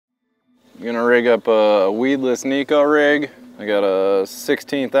I'm gonna rig up a weedless Neko rig. I got a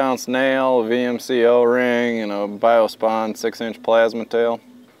 16th ounce nail, a VMC O-ring, and a Biospawn 6-inch plasma tail.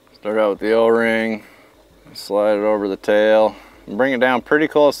 Start out with the O-ring, slide it over the tail, and bring it down pretty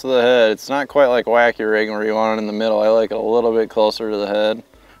close to the head. It's not quite like wacky rigging where you want it in the middle. I like it a little bit closer to the head.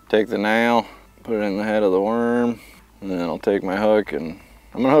 Take the nail, put it in the head of the worm, and then I'll take my hook, and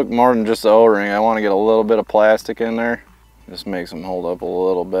I'm gonna hook more than just the O-ring. I want to get a little bit of plastic in there. This makes them hold up a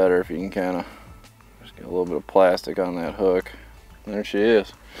little better if you can kind of just get a little bit of plastic on that hook. There she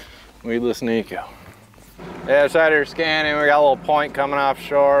is, weedless Neko. Yeah, just out here scanning. We got a little point coming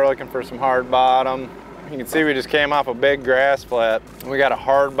offshore, looking for some hard bottom. You can see we just came off a big grass flat. We got a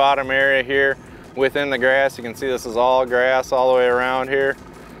hard bottom area here within the grass. You can see this is all grass all the way around here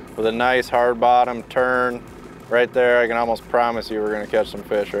with a nice hard bottom turn right there. I can almost promise you we're gonna catch some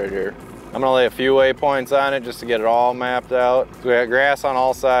fish right here. I'm gonna lay a few waypoints on it just to get it all mapped out. So we got grass on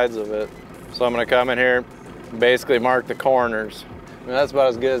all sides of it. So I'm gonna come in here, basically mark the corners. I mean, that's about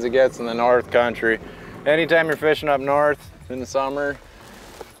as good as it gets in the North Country. Anytime you're fishing up north in the summer,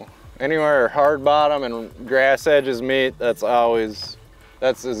 anywhere hard bottom and grass edges meet, that's as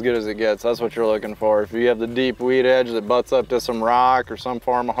good as it gets. That's what you're looking for. If you have the deep weed edge that butts up to some rock or some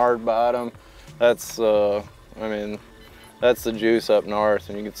form of hard bottom, that's, I mean, that's the juice up north.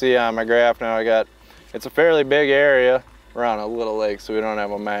 And you can see on my graph now, it's a fairly big area around a little lake, so we don't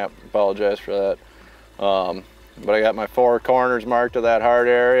have a map. Apologize for that. But I got my 4 corners marked to that hard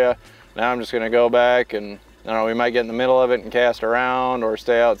area. Now I'm just gonna go back and, I don't know, we might get in the middle of it and cast around or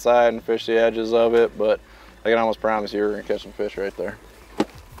stay outside and fish the edges of it, but I can almost promise you we're gonna catch some fish right there.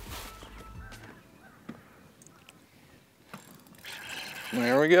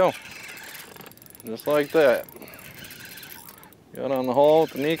 There we go. Just like that. Got on the hole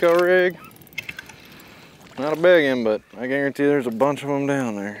with the Neko rig. Not a big one, but I guarantee there's a bunch of them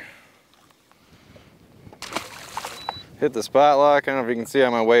down there. Hit the spot lock. I don't know if you can see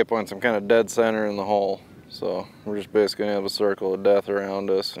on my waypoints, I'm kind of dead center in the hole. So we're just basically gonna have a circle of death around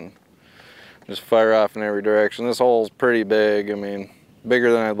us and just fire off in every direction. This hole's pretty big. I mean,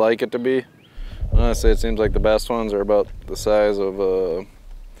 bigger than I'd like it to be. Honestly, it seems like the best ones are about the size of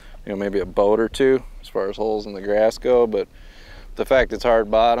maybe a boat or two as far as holes in the grass go, but the fact it's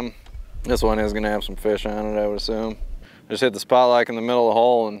hard bottom, this one is gonna have some fish on it, I would assume. I just hit the spot lock in the middle of the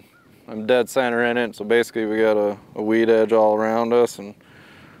hole and I'm dead center in it, so basically we got a weed edge all around us, and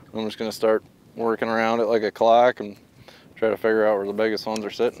I'm just gonna start working around it like a clock and try to figure out where the biggest ones are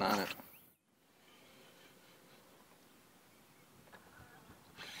sitting on it.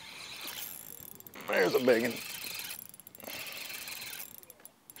 There's a big one.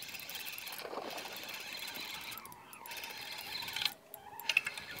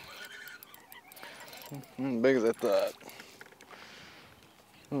 Not as big as I thought.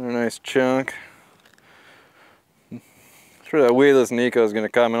 Another nice chunk. Sure, that weedless Neko is going to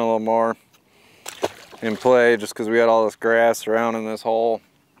come in a little more in play just because we got all this grass surrounding this hole.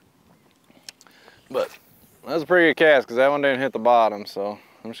 But that was a pretty good cast because that one didn't hit the bottom, so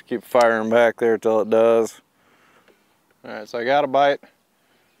I'm just keep firing back there till it does. All right, so I got a bite.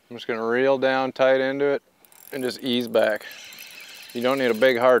 I'm just going to reel down tight into it and just ease back. You don't need a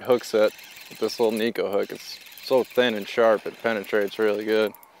big hard hook set with this little Neko hook. It's so thin and sharp, it penetrates really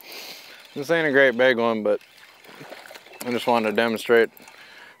good. This ain't a great big one, but I just wanted to demonstrate.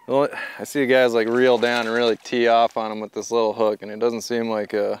 I see guys like reel down and really tee off on them with this little hook, and it doesn't seem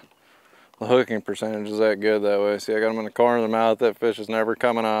like the hooking percentage is that good that way. See, I got him in the corner of the mouth. That fish is never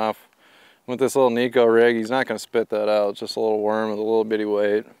coming off. With this little Neko rig, he's not going to spit that out. It's just a little worm with a little bitty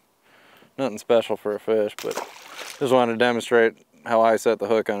weight. Nothing special for a fish, but just wanted to demonstrate how I set the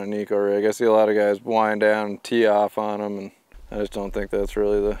hook on a Neko rig. I see a lot of guys wind down and tee off on them, and I just don't think that's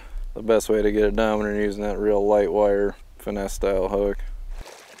really the best way to get it done when you're using that real light wire finesse style hook.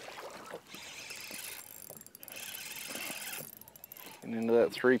 Getting into that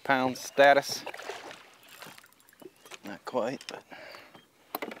 3-pound status. Not quite, but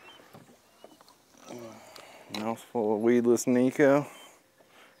mouthful of weedless Neko.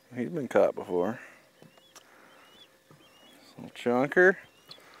 He's been caught before. Little chunker.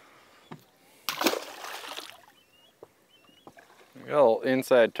 We got a little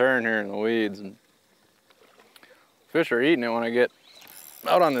inside turn here in the weeds, and fish are eating it when I get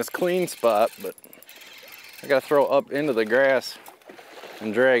out on this clean spot, but I gotta throw up into the grass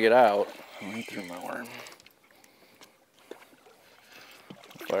and drag it out. I threw my worm.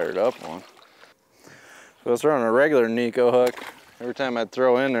 Fired up one. So I was throwing a regular Neko hook. Every time I'd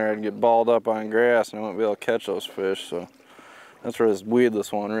throw in there, I'd get balled up on grass and I wouldn't be able to catch those fish. So that's where this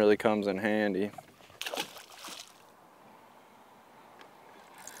weedless one really comes in handy.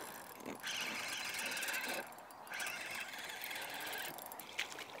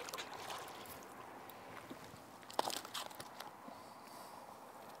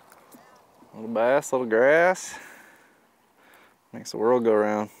 Little bass, little grass. Makes the world go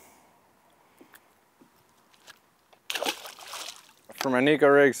round. For my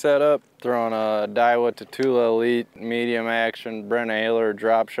Neko rig setup, throwing a Daiwa Tatula Elite medium action Brent Ayler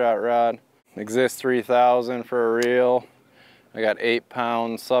drop shot rod. Exist 3000 for a reel. I got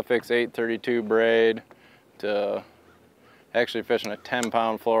 8-pound Suffix 832 braid to actually fishing a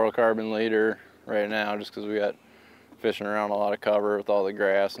 10-pound fluorocarbon leader right now just because we got fishing around a lot of cover with all the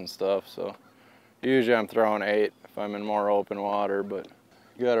grass and stuff. So usually I'm throwing 8 if I'm in more open water, but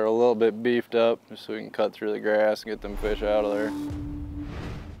got her a little bit beefed up just so we can cut through the grass and get them fish out of there.